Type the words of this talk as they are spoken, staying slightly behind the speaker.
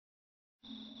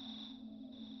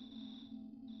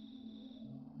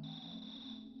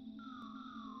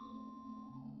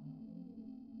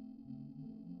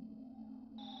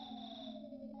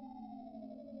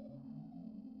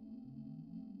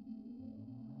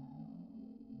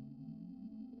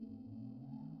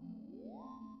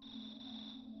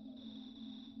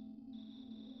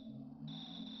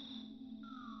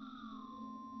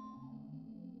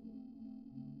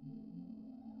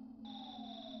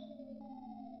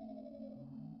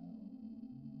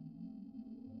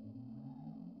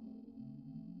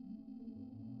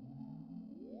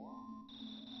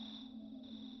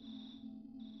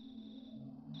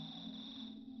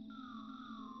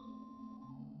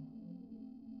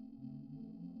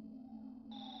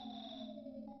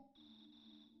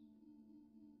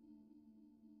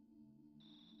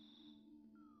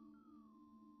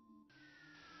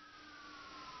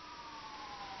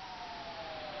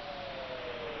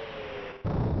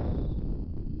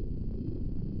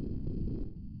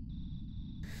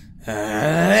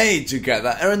Hey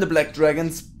together, Aaron the Black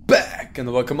Dragon's back,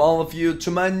 and welcome all of you to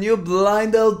my new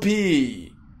blind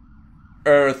LP,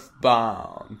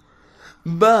 Earthbound.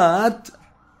 But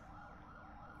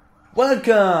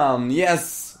welcome!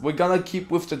 Yes, we're gonna keep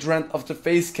with the trend of the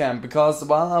face cam, because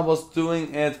while I was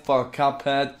doing it for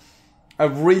Cuphead, I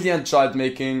really enjoyed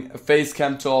making a face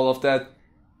cam to all of that,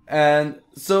 and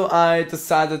so I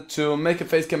decided to make a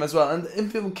face cam as well. And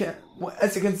if you can,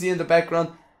 as you can see in the background,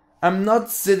 I'm not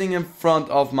sitting in front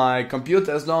of my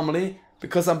computer as normally,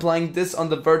 because I'm playing this on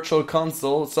the virtual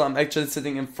console, so I'm actually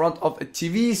sitting in front of a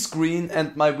TV screen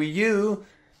and my Wii U,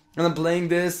 and I'm playing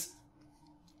this,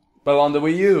 but on the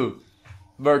Wii U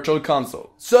virtual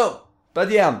console. So,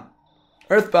 but yeah,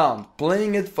 Earthbound,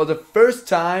 playing it for the first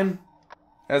time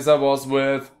as I was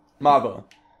with Marvel.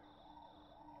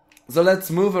 So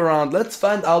let's move around, let's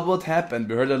find out what happened.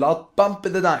 We heard a loud bump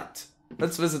in the night.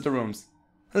 Let's visit the rooms.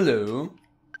 Hello.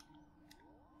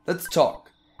 Let's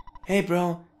talk. Hey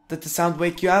bro, did the sound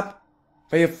wake you up?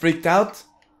 Were you freaked out?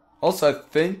 Also I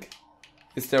think,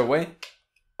 is there a way?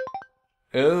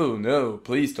 Oh no,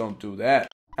 please don't do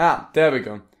that. Ah, there we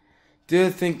go. Do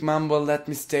you think mom will let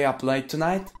me stay up late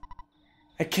tonight?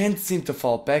 I can't seem to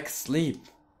fall back asleep.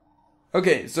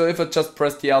 Okay, so if I just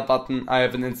press the L button, I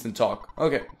have an instant talk.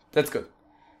 Okay, that's good.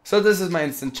 So this is my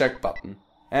instant check button.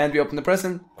 And we open the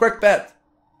present, crack bed.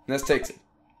 Let's take it.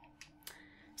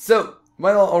 So,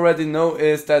 what I already know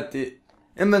is that the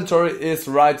inventory is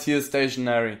right here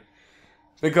stationary.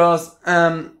 Because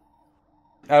I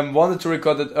wanted to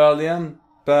record it earlier,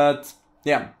 but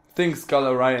yeah, things got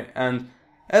awry and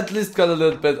at least got a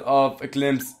little bit of a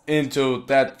glimpse into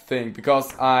that thing,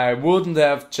 because I wouldn't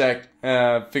have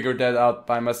figured that out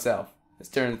by myself. Is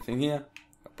there anything here?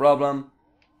 No problem.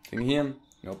 Anything here?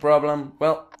 No problem.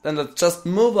 Well, then let's just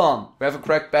move on. We have a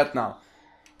cracked bed now.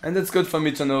 And it's good for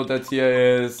me to know that here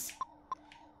is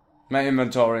my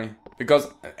inventory, because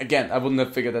again I wouldn't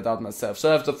have figured that out myself, so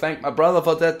I have to thank my brother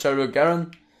for that, Jerry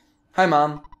Garen. Hi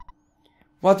mom.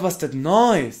 What was that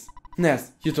noise?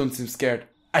 Ness, you don't seem scared.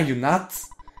 Are you nuts?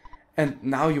 And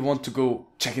now you want to go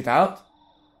check it out?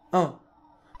 Oh,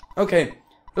 okay,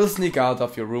 we'll sneak out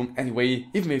of your room anyway,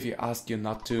 even if you ask you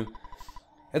not to.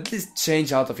 At least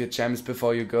change out of your jammies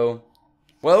before you go.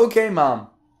 Well, okay mom.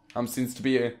 Mom seems to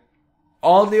be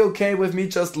only okay with me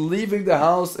just leaving the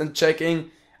house and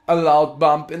checking a loud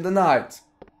bump in the night.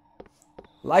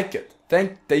 Like it.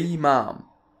 Thank thee, mom.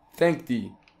 Thank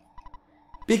thee.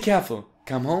 Be careful.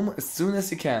 Come home as soon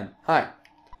as you can. Hi.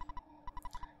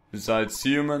 Besides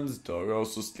humans, dogs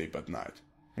also sleep at night.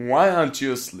 Why aren't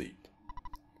you asleep?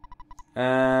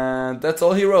 And that's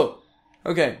all he wrote.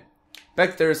 Okay.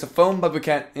 Back there is a phone, but we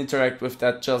can't interact with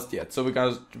that just yet. So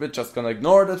we're just gonna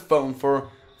ignore that phone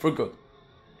for good.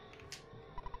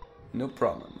 No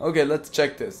problem. Okay, let's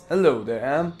check this. Hello there,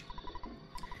 Am.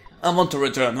 I want to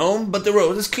return home, but the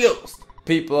road is closed.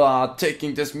 People are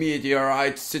taking this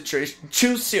meteorite situation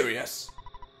too serious.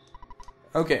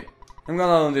 Okay, I'm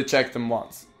gonna only check them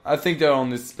once. I think there are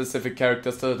only specific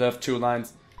characters that have 2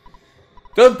 lines.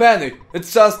 Don't panic,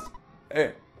 it's just...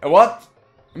 a what?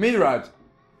 A meteorite.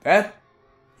 That?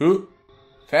 Who?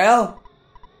 Fell?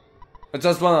 I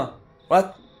just wanna...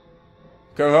 what?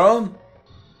 Go home?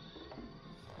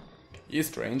 He's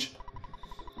strange.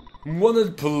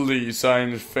 Wanted police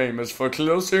aren't famous for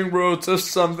closing roads if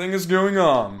something is going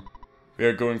on. We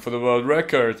are going for the world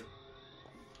record.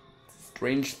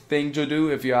 Strange thing to do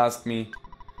if you ask me.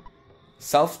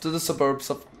 South to the suburbs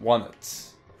of Wanted.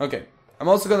 Okay, I'm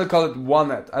also gonna call it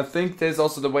Wanted. I think there's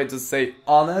also the way to say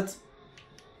on it.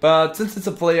 But since it's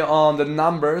a play on the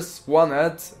numbers,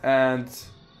 Wanted, and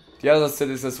the other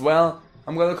cities as well,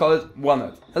 I'm gonna call it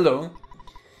Wanted. Hello.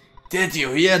 Did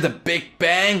you hear the big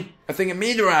bang? I think a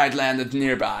meteorite landed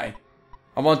nearby.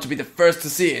 I want to be the first to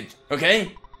see it,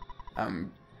 okay?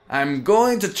 I'm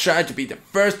going to try to be the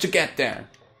first to get there.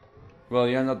 Well,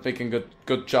 you're not making a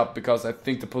good job, because I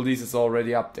think the police is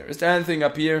already up there. Is there anything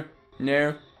up here?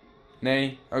 No?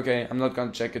 Nay? Okay, I'm not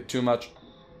gonna check it too much.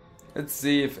 Let's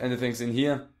see if anything's in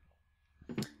here.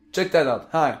 Check that out.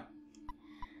 Hi.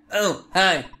 Oh,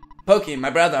 hi. Pokey, my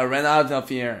brother, ran out of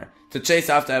here to chase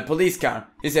after a police car.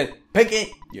 He said,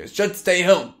 Piggy, you should stay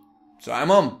home. So I'm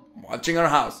home, watching our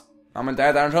house. Mom and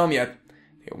Dad aren't home yet.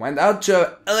 They went out to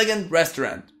an elegant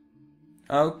restaurant.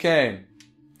 Okay,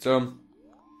 so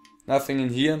nothing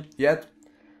in here yet.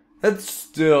 Let's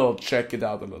still check it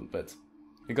out a little bit,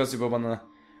 because we wanna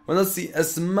see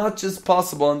as much as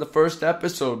possible in the first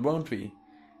episode, won't we?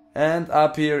 And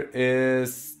up here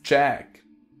is Jack.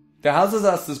 The houses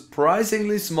are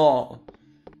surprisingly small.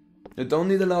 You don't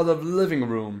need a lot of living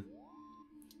room.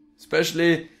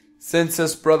 Especially Since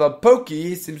his brother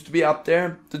Pokey seems to be up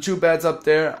there, the 2 beds up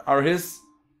there are his.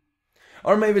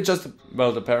 Or maybe just,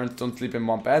 well, the parents don't sleep in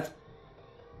one bed.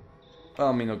 Well,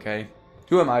 I mean, okay.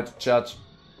 Who am I to judge?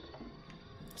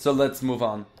 So let's move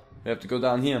on. We have to go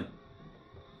down here.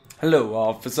 Hello,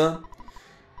 officer.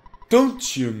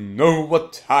 Don't you know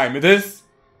what time it is?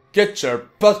 Get your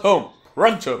butt home,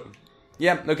 pronto.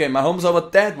 Yeah, okay, my home's over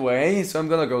that way, so I'm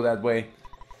gonna go that way.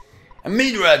 A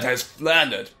meteorite has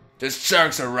landed. The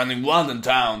sharks are running wild in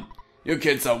town. You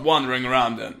kids are wandering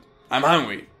around and I'm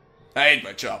hungry. I hate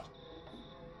my job.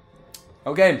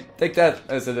 Okay, take that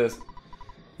as it is.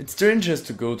 It's dangerous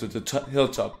to go to the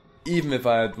hilltop. Even if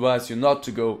I advise you not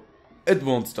to go, it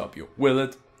won't stop you, will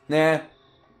it? Nah,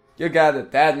 you got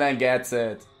it, that man gets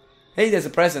it. Hey, there's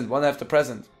a present, wanna have the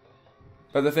present?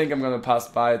 But I think I'm gonna pass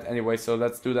by it anyway, so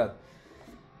let's do that.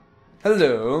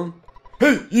 Hello?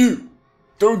 Hey, you!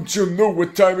 Don't you know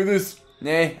what time it is?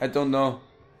 Nah, I don't know.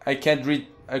 I can't read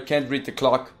the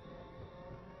clock.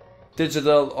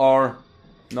 Digital or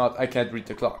not, I can't read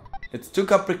the clock. It's too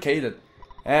complicated.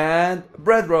 And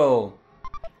bread roll.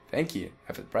 Thank you. I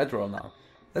have a bread roll now.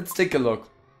 Let's take a look.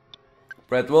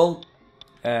 Bread roll.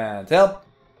 And help.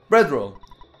 Bread roll.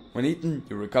 When eaten,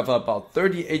 you recover about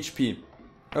 30 HP.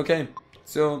 Okay,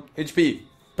 so HP.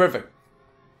 Perfect.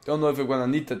 Don't know if we're gonna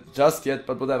need that just yet,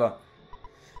 but whatever.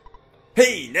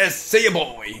 Hey, Ness, say a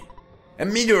boy. A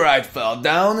meteorite fell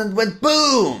down and went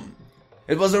boom.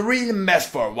 It was a real mess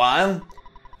for a while.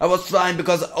 I was fine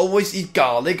because I always eat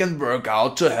garlic and work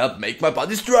out to help make my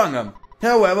body stronger.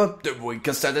 However, the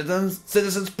weaker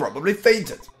citizens probably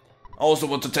fainted. I also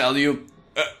want to tell you,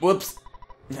 whoops,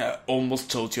 I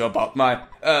almost told you about my,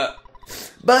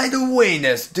 by the way,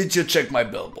 Ness, did you check my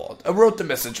billboard? I wrote the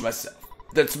message myself.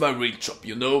 That's my real job,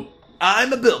 you know.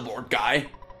 I'm a billboard guy.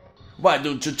 Why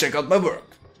don't you check out my work?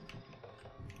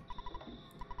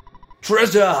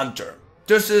 Treasure Hunter.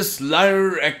 This is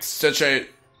Lyre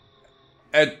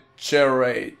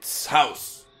Exaggerates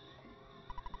house.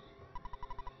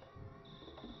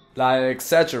 Lyre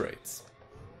exaggerates.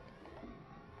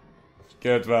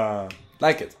 Good one.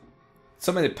 Like it.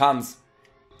 So many puns.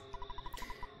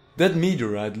 That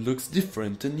meteorite looks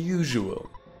different than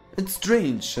usual. It's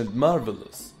strange and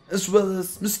marvelous, as well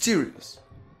as mysterious.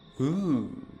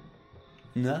 Ooh,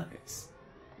 nice.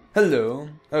 Hello.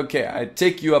 Okay, I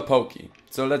take you a Pokey.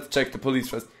 So let's check the police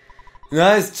first.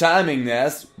 Nice timing,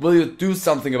 Ness. Will you do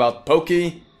something about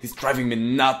Pokey? He's driving me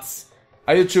nuts.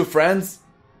 Are you two friends?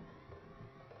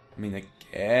 I mean, I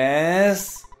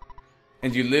guess.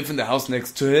 And you live in the house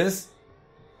next to his?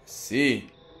 I see.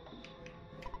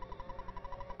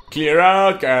 Clear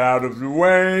out, get out of the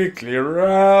way, clear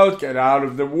out, get out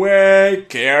of the way,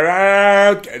 clear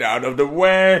out, get out of the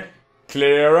way,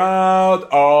 clear out,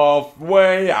 off,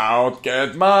 way out,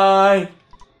 get my...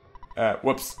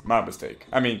 whoops, my mistake.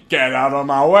 I mean, get out of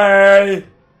my way!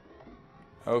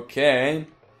 Okay,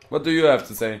 what do you have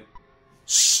to say?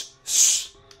 Shh,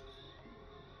 shh.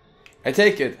 I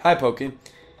take it. Hi, Pokey.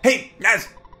 Hey, Ness!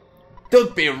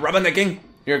 Don't be rubbernecking.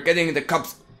 You're getting in the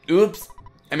cops'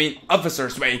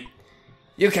 officer's way.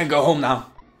 You can go home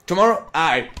now. Tomorrow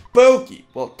I, Pokey,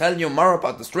 will tell you more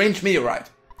about the strange meteorite.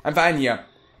 I'm fine here.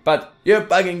 But you're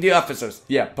bugging the officers.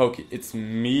 Yeah, Pokey, it's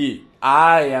me.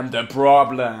 I am the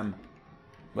problem.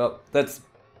 Well, let's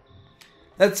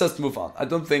just move on. I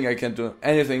don't think I can do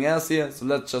anything else here, so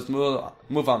let's just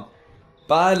move on.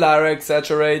 Bye, Lyra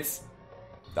Exaggerates.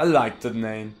 I like the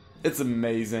name. It's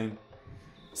amazing.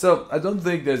 So, I don't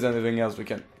think there's anything else we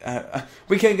can...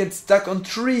 we can get stuck on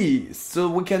trees, so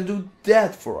we can do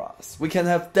that for us. We can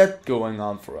have that going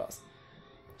on for us.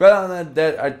 But other than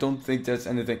that, I don't think there's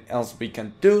anything else we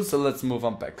can do, so let's move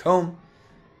on back home.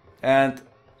 And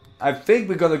I think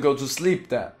we're gonna go to sleep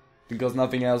then, because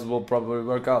nothing else will probably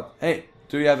work out. Hey,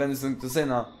 do you have anything to say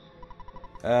now?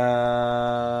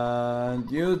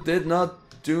 You did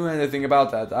not do anything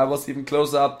about that. I was even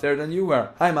closer up there than you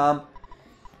were. Hi, Mom.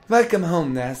 Welcome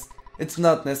home, Ness. It's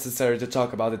not necessary to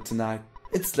talk about it tonight.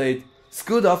 It's late.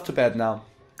 Scoot off to bed now.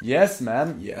 Yes,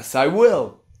 ma'am. Yes, I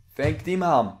will. Thank thee,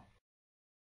 Mom.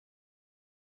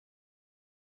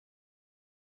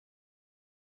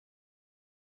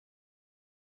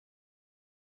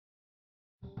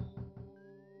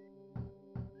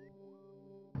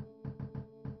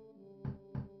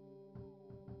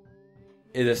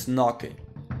 It is knocking.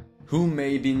 Who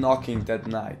may be knocking that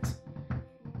night?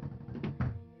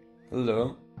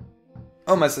 Hello?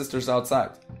 Oh, my sister's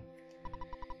outside.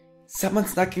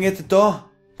 Someone's knocking at the door.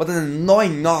 What an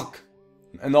annoying knock.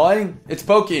 Annoying? It's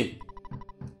Pokey.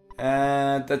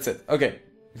 And that's it. Okay.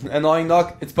 Annoying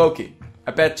knock, it's Pokey.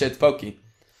 I bet you it's Pokey.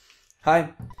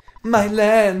 Hi. My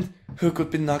land! Who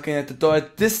could be knocking at the door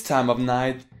at this time of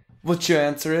night? Would you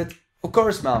answer it? Of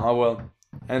course, ma'am, I will.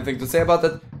 Anything to say about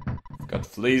that? I've got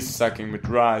fleas sucking me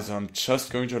dry, so I'm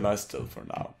just going to lie still for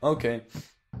now. Okay.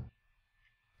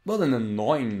 What an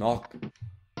annoying knock.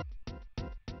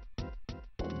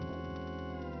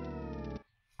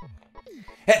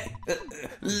 Hey,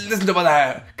 listen to what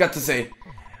I got to say.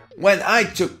 When I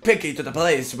took Picky to the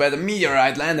place where the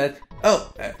meteorite landed...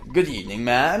 Oh, good evening,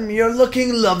 ma'am. You're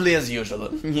looking lovely as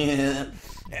usual. Yeah.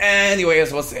 Anyway,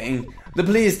 as I was saying, the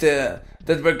police that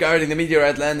were guarding the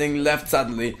meteorite landing left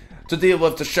suddenly to deal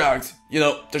with the sharks. You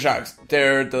know, the sharks.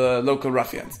 They're the local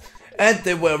ruffians. And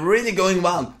they were really going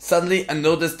wild. Suddenly, I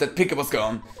noticed that Picky was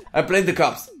gone. I blamed the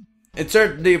cops. It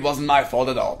certainly wasn't my fault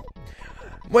at all.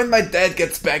 When my dad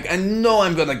gets back, I know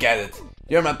I'm gonna get it.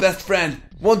 You're my best friend.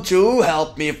 Won't you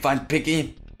help me find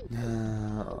Picky?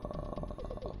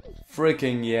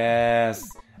 Freaking yes.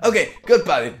 Okay, good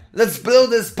buddy. Let's blow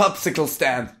this popsicle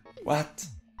stand. What?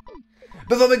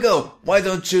 Before we go, why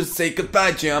don't you say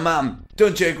goodbye to your mom?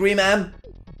 Don't you agree, ma'am?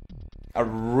 I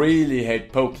really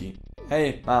hate Pokey.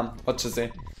 Hey, mom, what you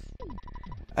say?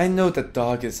 I know that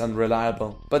dog is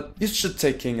unreliable, but you should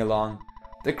take King along.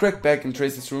 The crack back in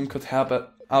Tracy's room could help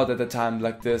out at a time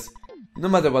like this. No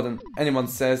matter what anyone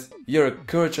says, you're a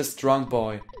courageous, strong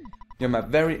boy. You're my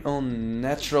very own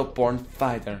natural-born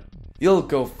fighter. You'll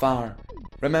go far.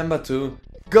 Remember to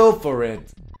go for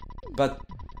it. But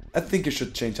I think you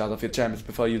should change out of your jammies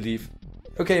before you leave.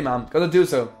 Okay, mom, gotta do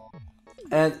so.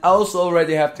 And I also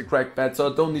already have the crack pad,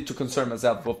 so I don't need to concern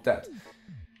myself with that.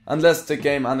 Unless the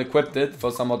game unequipped it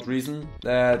for some odd reason.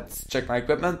 Let's check my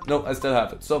equipment. No, I still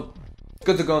have it. So,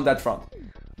 good to go on that front.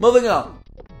 Moving on.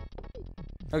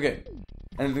 Okay,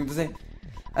 anything to say?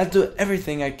 I'll do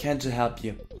everything I can to help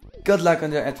you. Good luck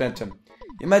on your adventure.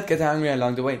 You might get hungry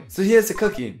along the way, so here's a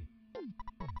cookie.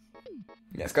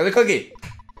 Yes, got a cookie.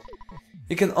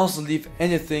 You can also leave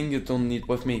anything you don't need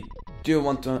with me. Do you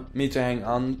want me to hang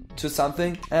on to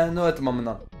something? No, at the moment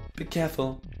not. Be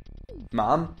careful.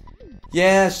 Mom?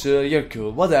 Yeah, sure, you're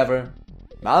cool, whatever.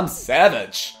 Mom's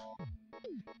savage.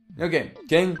 Okay,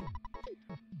 King?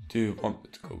 Do you want me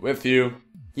to go with you?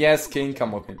 Yes, King,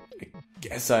 come with me. I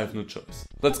guess I have no choice.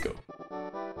 Let's go.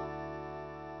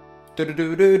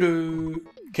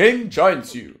 King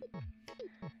joins you.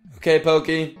 Okay,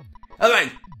 Pokey.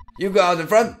 Alright, you go out in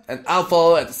front and I'll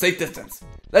follow at a safe distance.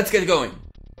 Let's get going.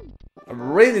 I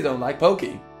really don't like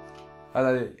Pokey.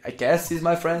 But I guess he's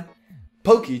my friend.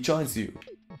 Pokey joins you.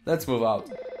 Let's move out.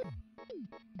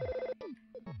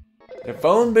 The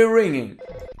phone be ringing.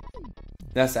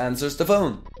 Ness answers the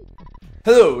phone.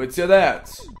 Hello, it's your dad.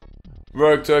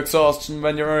 Work to exhaustion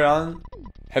when you're young?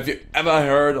 Have you ever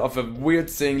heard of a weird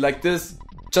thing like this?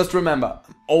 Just remember,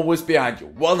 I'm always behind you,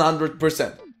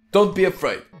 100%. Don't be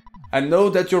afraid. I know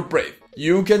that you're brave.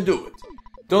 You can do it.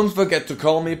 Don't forget to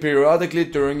call me periodically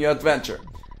during your adventure.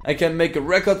 I can make a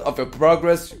record of your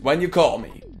progress when you call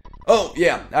me. Oh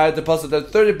yeah, I deposited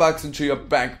 $30 into your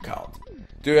bank account.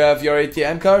 Do you have your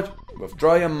ATM card?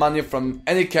 Withdraw your money from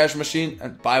any cash machine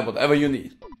and buy whatever you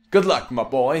need. Good luck, my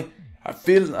boy. I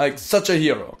feel like such a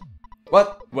hero.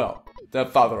 What? Well, the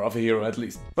father of a hero at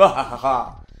least. Ha ha ha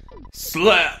ha.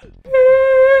 Slap!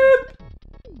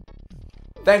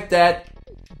 Thank Dad.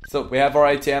 So we have our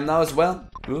ATM now as well.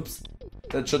 Oops.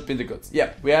 That should be the goods.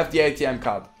 Yeah, we have the ATM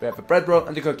card. We have the bread roll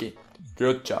and the cookie.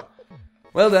 Good job.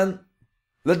 Well then,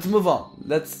 let's move on.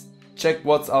 Let's check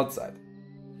what's outside.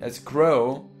 There's a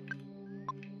crow.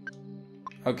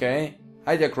 Okay.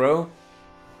 Hi there, crow.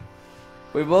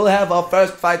 We will have our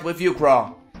first fight with you,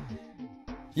 crow.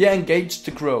 Yeah, engage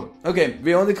the crow. Okay,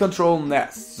 we only control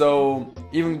Ness. So,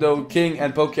 even though King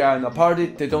and Pokey are in a party,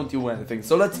 they don't do anything.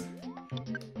 So let's...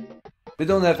 We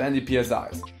don't have any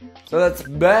PSIs. So let's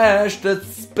bash that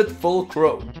spiteful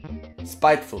crow.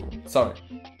 Spiteful, sorry.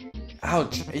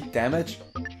 Ouch, 8 damage.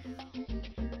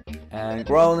 And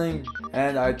growling.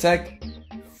 And I attack.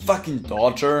 Fucking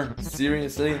dodger,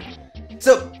 seriously.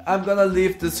 So, I'm gonna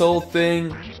leave this whole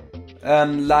thing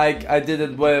like I did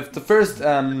it with the first,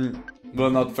 well,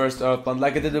 not first Earthbound,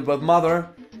 like I did it with Mother.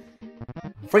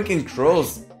 Freaking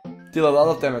crows deal a lot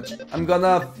of damage. I'm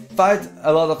gonna fight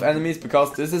a lot of enemies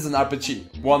because this is an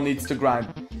RPG. One needs to grind.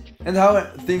 And how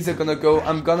things are gonna go,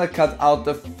 I'm gonna cut out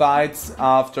the fights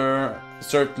after a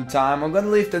certain time. I'm gonna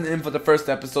leave them in for the first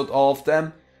episode, all of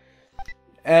them.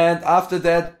 And after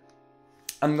that,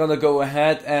 I'm gonna go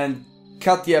ahead and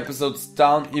cut the episodes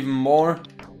down even more.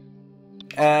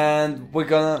 And we're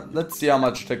gonna, let's see how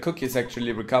much the cookies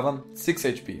actually recover. 6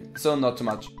 HP, so not too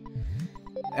much.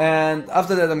 And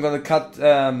after that I'm gonna cut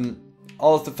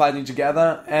all of the fighting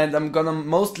together, and I'm gonna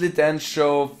mostly then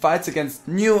show fights against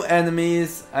new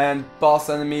enemies and boss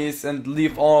enemies and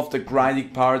leave all of the grinding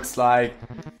parts like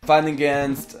fighting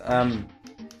against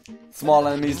small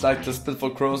enemies like the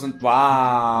Spitful Crows and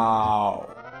wow!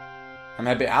 I'm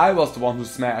happy I was the one who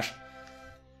smashed.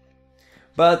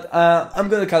 But I'm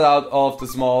gonna cut out all of the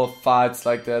small fights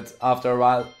like that after a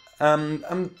while.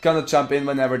 I'm gonna jump in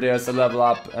whenever there's a level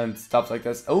up and stuff like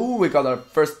this. Oh, we got our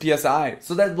first PSI,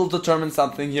 so that will determine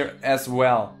something here as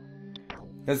well.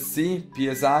 Let's see,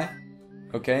 PSI.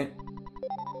 Okay.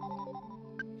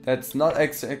 That's not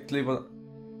exactly what...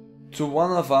 To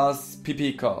one of us,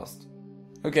 PP cost.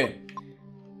 Okay.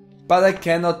 But I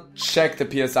cannot check the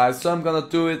PSI, so I'm gonna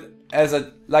do it as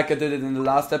like I did it in the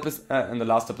last episode. In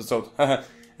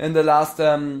the last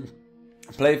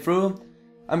playthrough.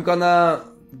 I'm gonna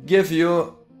give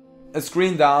you a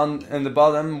screen down in the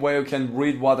bottom where you can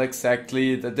read what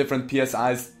exactly the different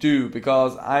PSIs do,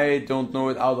 because I don't know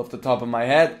it out of the top of my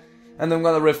head, and I'm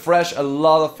gonna refresh a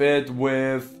lot of it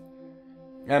with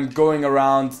going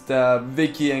around the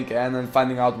wiki again and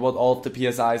finding out what all of the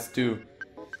PSIs do.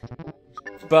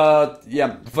 But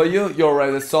yeah, for you, you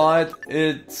already saw it.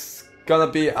 It's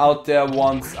gonna be out there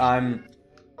once I'm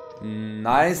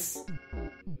nice.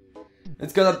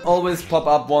 It's gonna always pop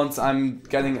up once I'm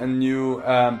getting a new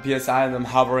PSI and I'm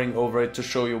hovering over it to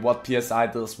show you what PSI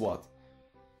does what.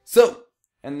 So,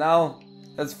 and now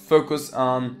let's focus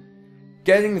on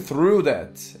getting through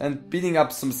that and beating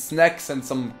up some snacks and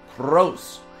some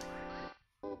crows.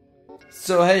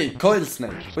 So hey, Coil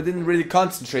Snake, we didn't really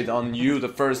concentrate on you the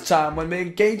first time when we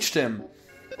engaged him.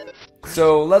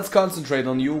 So let's concentrate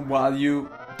on you while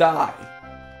you die.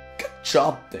 Good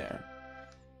job there.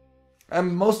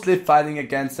 I'm mostly fighting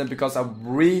against them because I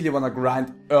really want to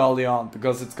grind early on,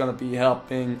 because it's gonna be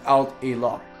helping out a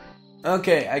lot.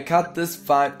 Okay, I cut this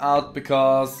fight out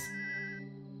because...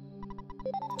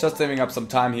 just saving up some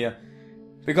time here.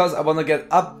 Because I want to get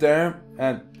up there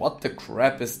and... what the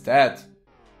crap is that?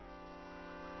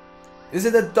 Is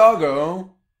it a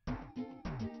doggo?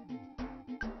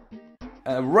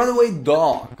 A runaway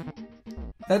dog.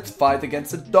 Let's fight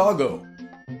against a doggo.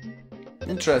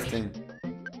 Interesting.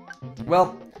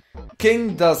 Well,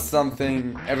 King does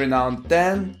something every now and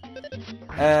then,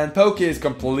 and Pokey is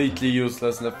completely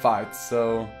useless in the fight,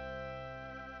 so...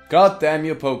 God damn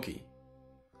you, Pokey.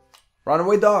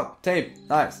 Runaway dog, tape,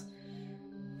 nice.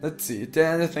 Let's see, is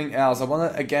there anything else? I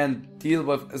wanna again deal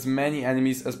with as many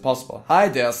enemies as possible. Hi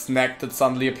there, Snack that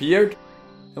suddenly appeared.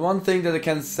 The one thing that I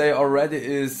can say already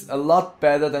is a lot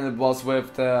better than it was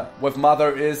with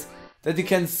Mother is that you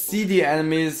can see the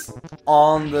enemies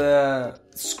on the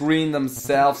screen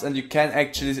themselves and you can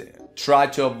actually try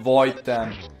to avoid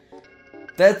them.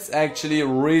 That's actually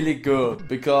really good,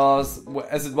 because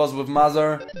as it was with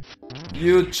Mother,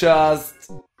 you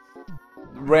just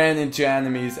ran into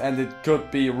enemies and it could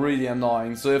be really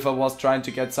annoying. So if I was trying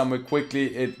to get somewhere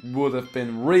quickly, it would have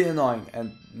been really annoying.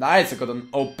 And nice, I got an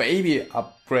oh baby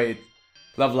upgrade.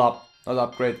 Level up, not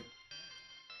upgrade.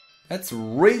 That's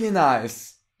really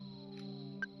nice.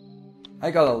 I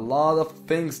got a lot of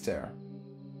things there.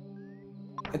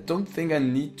 I don't think I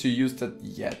need to use that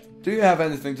yet. Do you have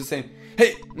anything to say?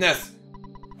 Hey, Ness!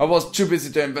 I was too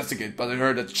busy to investigate, but I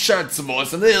heard a child's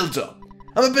voice on the hilltop.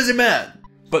 I'm a busy man,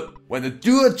 but when I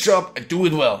do a job, I do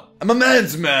it well. I'm a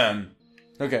man's man!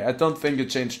 Okay, I don't think you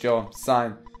changed your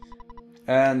sign.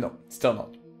 And no, still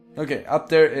not. Okay, up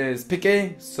there is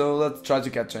Piquet, so let's try to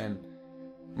get to him.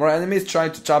 More enemies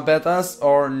trying to jump at us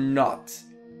or not?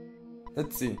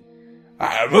 Let's see.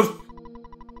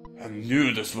 I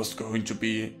knew this was going to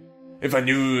be... If I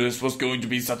knew this was going to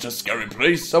be such a scary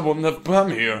place, I wouldn't have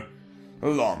come here.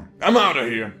 Along. I'm out of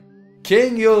here.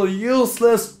 King, you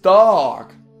useless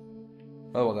dog!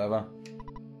 Well, whatever.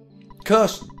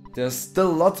 Caution, there's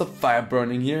still lots of fire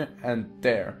burning here and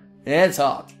there. It's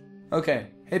hot. Okay,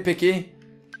 hey Picky.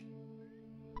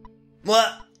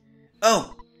 What?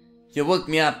 Oh, you woke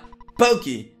me up.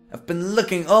 Pokey, I've been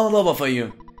looking all over for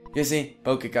you. You see,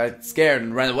 Pokey got scared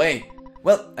and ran away.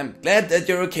 Well, I'm glad that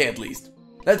you're okay at least.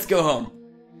 Let's go home.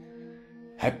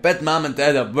 I bet Mom and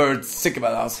Dad are worried sick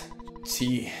about us.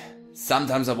 Gee,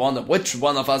 sometimes I wonder which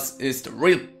one of us is the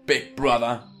real big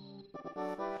brother.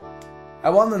 I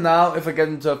wonder now if I get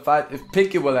into a fight, if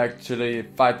Picky will actually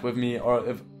fight with me or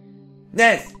if...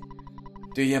 Ness!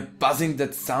 Do you hear buzzing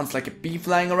that sounds like a bee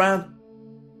flying around?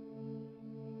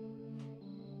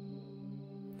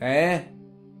 Eh?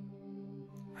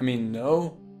 I mean,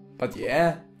 no. But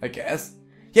yeah, I guess.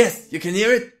 Yes, you can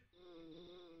hear it?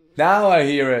 Now I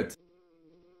hear it.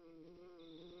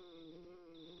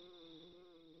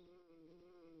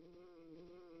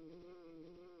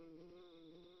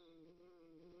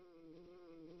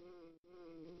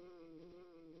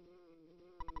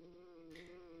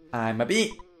 I'm a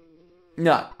bee.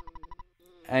 No.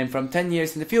 I'm from 10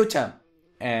 years in the future.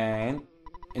 And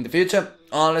in the future,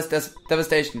 all is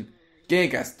devastation.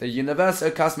 Gygas, the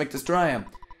universal cosmic destroyer,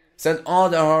 sent all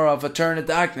the horror of eternal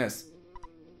darkness.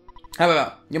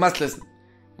 However, you must listen.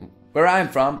 Where I am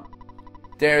from,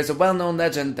 there is a well-known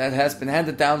legend that has been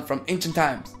handed down from ancient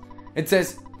times. It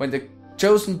says, when the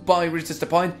chosen boy reaches the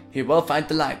point, he will find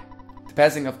the light. The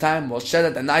passing of time will shatter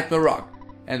the nightmare rock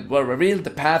and will reveal the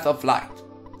path of light.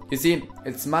 You see,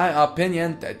 it's my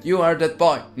opinion that you are that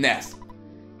boy, Ness.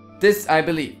 This I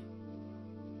believe.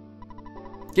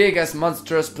 Gygas'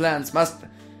 monstrous plans must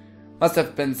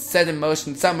have been set in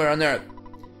motion somewhere on Earth.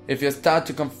 If you start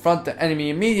to confront the enemy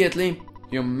immediately,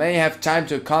 you may have time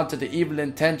to counter the evil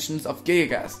intentions of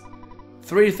Gygas.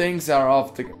 3 things are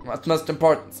of the utmost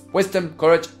importance: wisdom,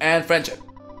 courage, and friendship.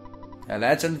 A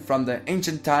legend from the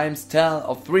ancient times tells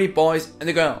of 3 boys and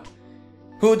a girl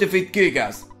who defeat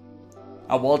Gygas.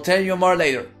 I will tell you more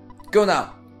later. Go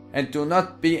now, and do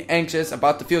not be anxious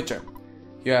about the future.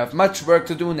 You have much work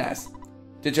to do, Ness.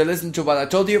 Did you listen to what I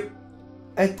told you?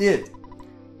 I did.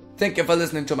 Thank you for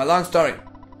listening to my long story.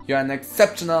 You are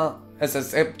exceptional as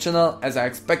I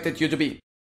expected you to be.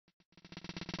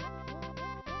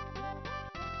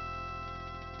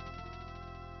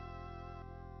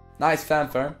 Nice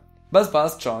fanfare.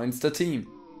 Buzz joins the team.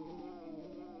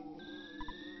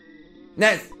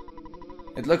 Ness,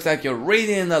 it looks like you're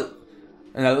really in a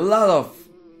lot of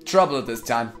trouble at this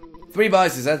time. 3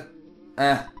 boys, you said?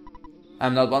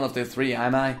 I'm not one of the 3,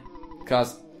 am I?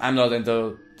 Cause I'm not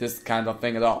into this kind of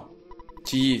thing at all.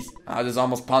 Jeez, I was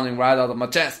almost pounding right out of my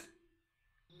chest.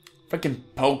 Freaking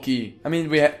Pokey. I mean,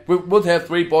 we would have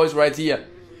 3 boys right here.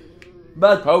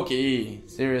 But Pokey,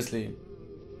 seriously.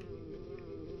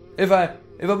 If I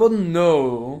wouldn't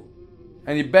know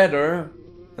any better,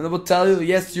 then I would tell you,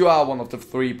 yes, you are one of the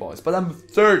 3 boys. But I'm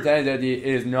certain that he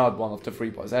is not one of the 3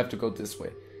 boys. I have to go this way.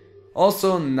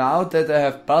 Also, now that I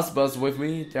have Buzz with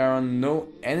me, there are no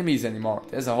enemies anymore.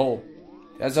 There's a hole.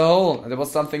 There's a hole, and there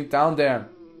was something down there.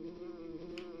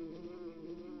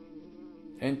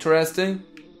 Interesting.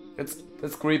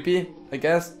 It's creepy, I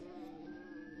guess.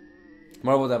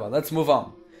 Well, whatever. Let's move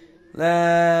on.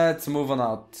 Let's move on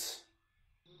out.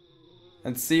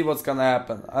 And see what's gonna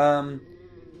happen.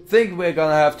 Think we're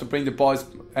gonna have to bring the boys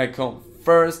back home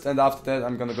first, and after that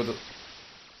I'm gonna go to...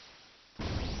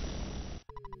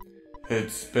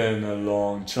 It's been a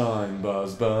long time,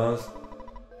 Buzz.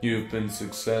 You've been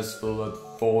successful at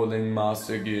foiling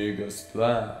Master Gygas'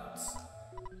 plans.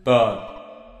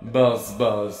 But,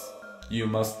 Buzz, you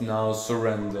must now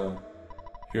surrender.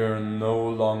 You're no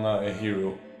longer a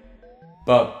hero,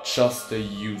 but just a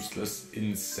useless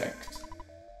insect.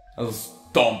 I'll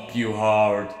stomp you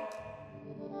hard.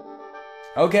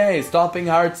 Okay, stomping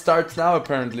hard starts now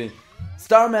apparently.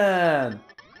 Starman!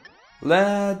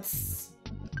 Let's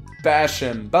bash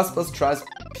him. Buzz tries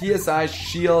PSI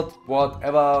shield,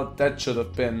 whatever that should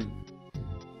have been.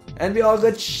 And we all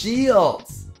got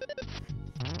shields!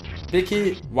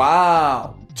 Picky,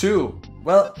 wow, 2.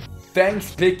 Well,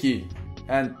 thanks Picky.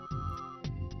 And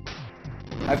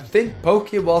I think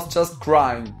Pokey was just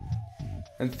crying.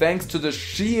 And thanks to the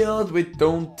shield, we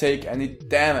don't take any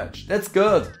damage. That's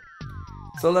good.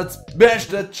 So let's bash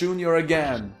that junior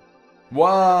again.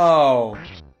 Wow.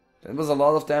 That was a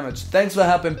lot of damage. Thanks for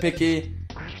helping, Picky.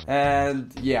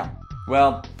 And yeah.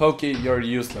 Well, Pokey, you're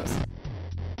useless.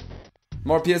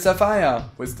 More PSI fire.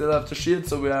 We still have the shield,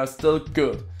 so we are still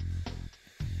good.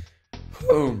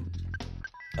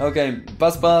 Okay,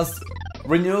 Buzz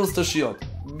renews the shield.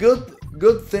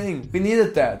 Good thing. We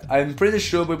needed that. I'm pretty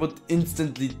sure we would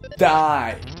instantly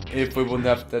die if we wouldn't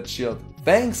have that shield.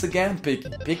 Thanks again, Picky.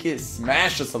 Picky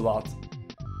smashes a lot.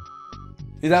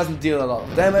 He doesn't deal a lot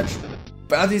of damage,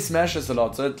 but he smashes a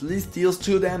lot, so at least deals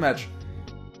 2 damage.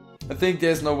 I think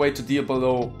there's no way to deal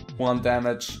below 1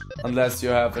 damage unless you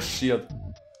have a shield.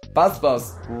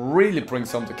 Buzz really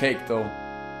brings home the cake though.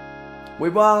 We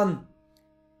won!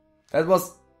 That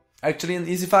was actually an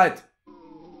easy fight.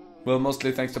 Well,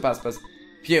 mostly thanks to Buzz.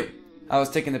 Phew, I was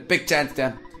taking a big chance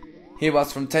there. He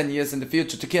was from 10 years in the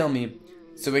future to kill me.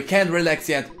 So we can't relax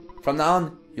yet. From now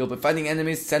on, you'll be fighting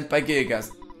enemies sent by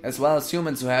Gygas, as well as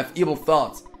humans who have evil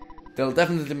thoughts. They'll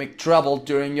definitely make trouble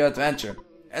during your adventure.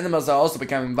 Animals are also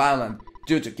becoming violent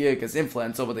due to Gygas'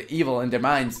 influence over the evil in their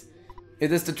minds.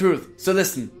 It is the truth, so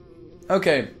listen.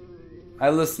 Okay, I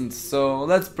listened, so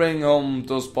let's bring home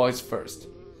those boys first.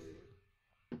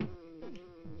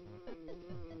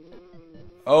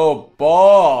 Oh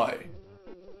boy!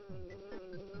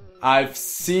 I've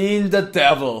seen the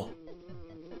devil!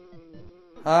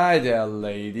 Hi there,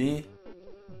 lady.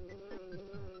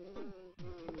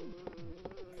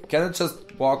 Can I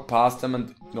just walk past them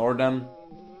and ignore them?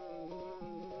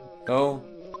 No?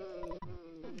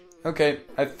 Okay,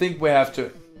 I think we have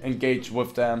to engage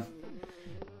with them.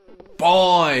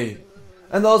 Boy!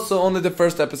 And also, only the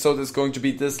first episode is going to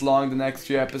be this long, the next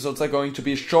few episodes are going to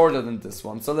be shorter than this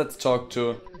one. So let's talk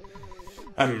to...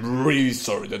 I'm really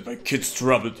sorry that my kids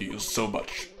troubled you so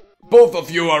much. Both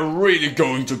of you are really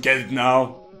going to get it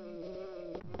now.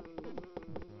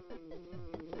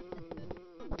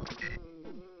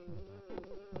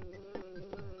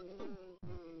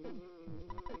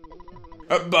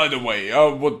 By the way, I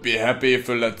would be happy if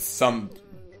you left sometime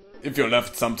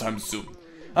soon.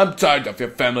 I'm tired of your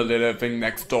family living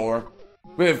next door.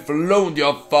 We've loaned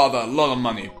your father a lot of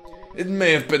money. It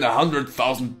may have been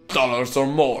 $100,000 or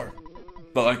more.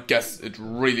 But I guess it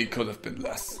really could have been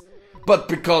less. But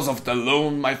because of the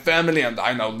loan, my family and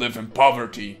I now live in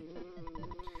poverty.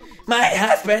 My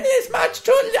husband is much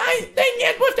too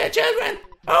lenient with the children.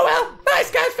 Oh well,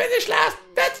 nice guys finish last.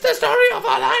 That's the story of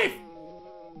our life.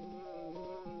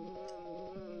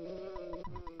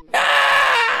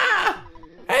 Ah!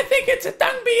 I think it's a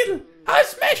dung beetle. I'll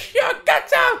smash your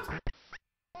guts out.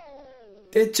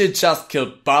 Did you just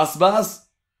kill Buzz Buzz?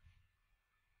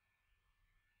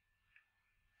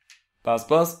 Buzz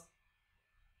Buzz?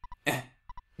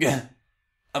 Yeah,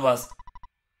 I was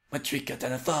much weaker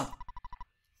than I thought.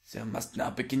 So you must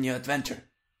now begin your adventure.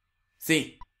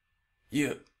 See,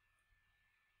 you.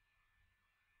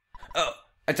 Oh,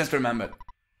 I just remembered.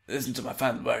 Listen to my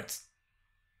final words.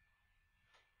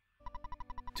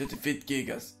 To defeat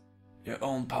Gygas, your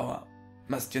own power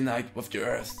must unite with the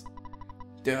Earth.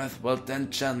 The Earth will then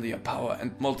channel your power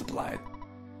and multiply it.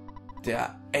 There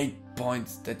are 8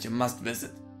 points that you must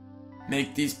visit.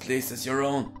 Make these places your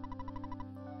own.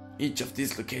 Each of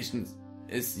these locations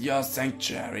is your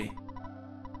sanctuary.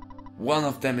 One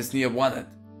of them is near Wanted.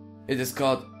 It is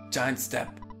called Giant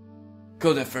Step.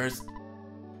 Go there first.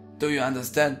 Do you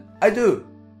understand? I do.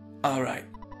 Alright.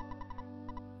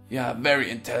 You are a very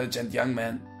intelligent young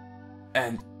man.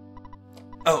 And...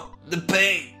 oh, the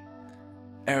pain!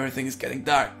 Everything is getting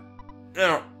dark.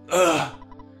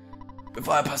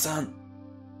 Before I pass on,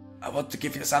 I want to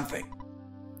give you something.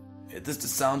 It is the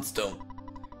Sound Stone.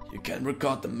 You can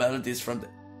record the melodies from the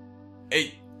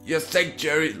 8 your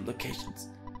sanctuary locations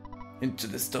into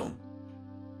the stone.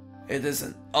 It is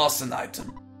an awesome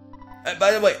item. And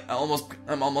by the way,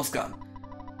 I'm almost gone.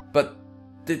 But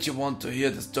did you want to hear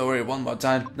the story one more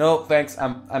time? No, thanks.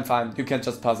 I'm fine. You can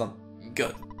just pass on.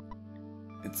 Good.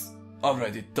 It's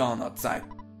already dawn outside,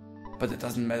 but it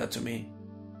doesn't matter to me.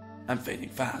 I'm fading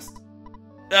fast.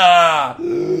 Ah!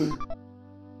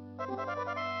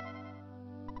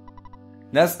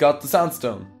 Ness got the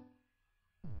Soundstone.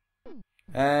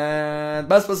 And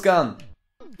Buzz was gone.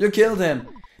 You killed him.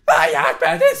 My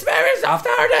husband is very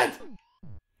soft-hearted.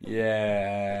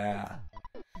 Yeah.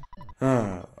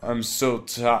 I'm so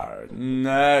tired.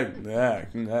 Nag.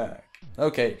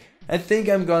 Okay, I think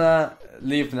I'm gonna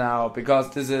leave now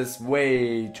because this is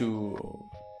way too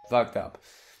fucked up.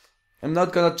 I'm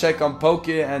not gonna check on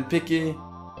Pokey and Picky.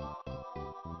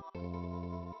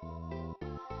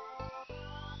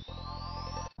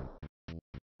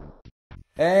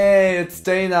 Hey, it's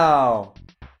day now.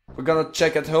 We're gonna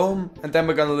check at home and then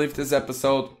we're gonna leave this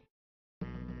episode.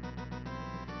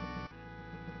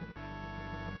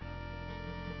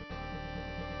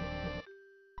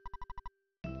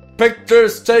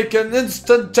 Pictures taken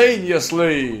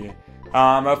instantaneously.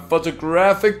 I'm a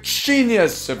photographic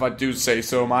genius, if I do say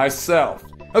so myself.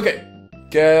 Okay,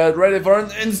 get ready for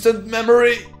an instant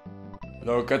memory.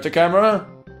 Look at the camera.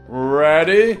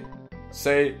 Ready?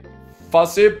 Say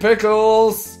Fuzzy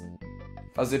Pickles.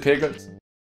 Fuzzy Pickles.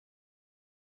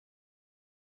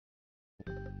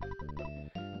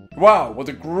 Wow, what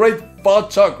a great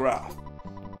photograph.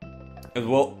 It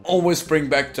will always bring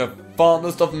back the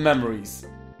fondest of memories.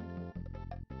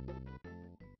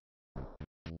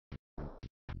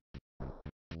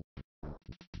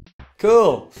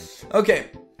 Cool. Okay,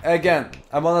 again,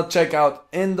 I wanna check out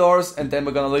indoors and then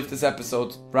we're gonna leave this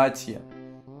episode right here.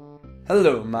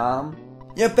 Hello, Mom.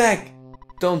 You're back.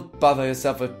 Don't bother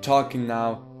yourself with talking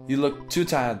now. You look too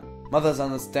tired. Mothers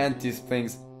understand these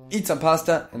things. Eat some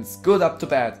pasta and scoot up to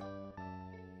bed.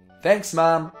 Thanks,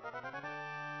 Mom.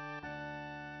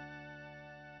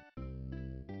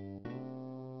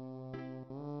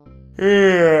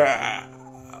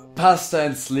 Pasta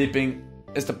and sleeping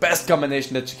is the best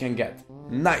combination that you can get.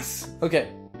 Nice.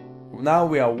 Okay, now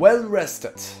we are well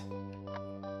rested.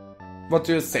 What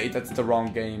do you say? That's the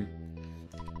wrong game.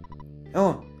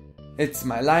 Oh, it's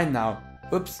my line now.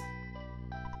 Oops.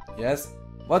 Yes?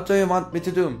 What do you want me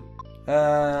to do?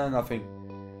 Nothing.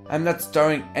 I'm not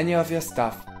storing any of your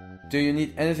stuff. Do you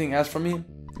need anything else from me?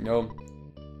 No.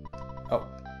 Oh.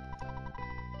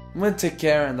 I'm gonna take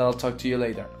care and I'll talk to you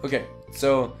later. Okay,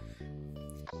 so...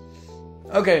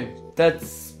 Okay,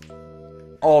 that's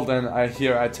all then I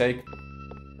take.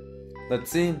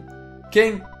 Let's see.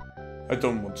 King, I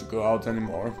don't want to go out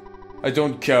anymore. I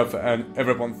don't care if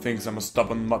everyone thinks I'm a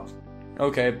stubborn mutt.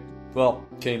 Okay, well,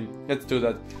 King, let's do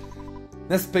that.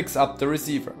 Ness picks up the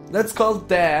receiver. Let's call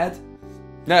Dad.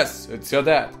 Ness, it's your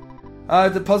dad. I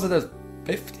deposited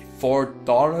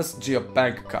 $54 to your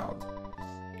bank account.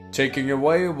 Taking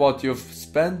away what you've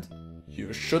spent,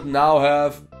 you should now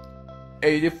have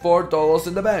 $84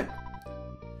 in the bank.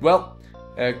 Well,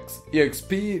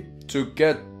 EXP to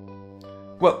get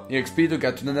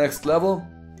to the next level.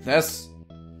 Yes,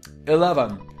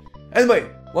 11. Anyway,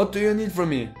 what do you need from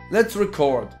me? Let's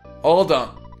record. All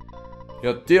done.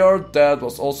 Your dear dad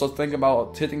was also thinking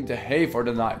about hitting the hay for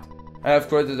the night. I have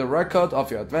created a record of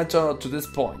your adventure to this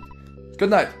point. Good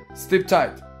night. Sleep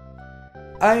tight.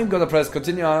 I'm gonna press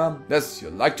continue. Yes, you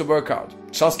like to work hard,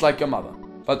 just like your mother.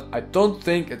 But I don't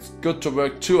think it's good to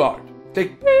work too hard.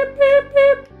 Tick beep beep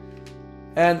beep.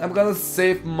 And I'm gonna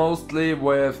save mostly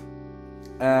with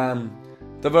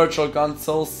the virtual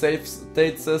console save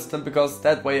state system, because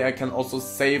that way I can also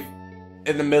save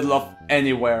in the middle of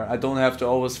anywhere. I don't have to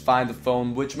always find the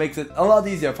phone, which makes it a lot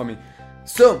easier for me.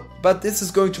 So, but this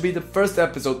is going to be the first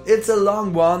episode. It's a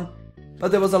long one, but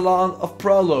there was a lot of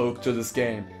prologue to this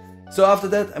game. So after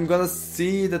that, I'm gonna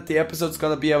see that the episode's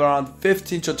gonna be around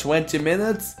 15 to 20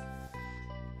 minutes.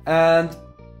 And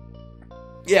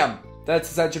yeah,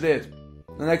 that's essentially it.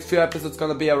 The next few episodes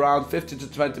gonna be around 15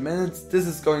 to 20 minutes. This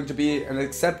is going to be an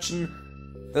exception.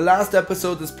 The last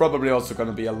episode is probably also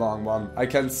gonna be a long one. I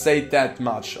can say that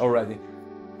much already.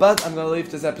 But I'm gonna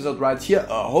leave this episode right here.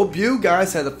 I hope you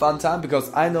guys had a fun time,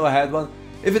 because I know I had one.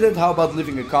 If you did, how about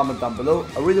leaving a comment down below?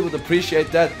 I really would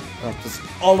appreciate that. And I'll just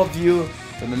all of you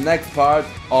in the next part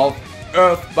of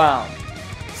Earthbound.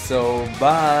 So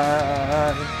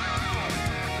bye.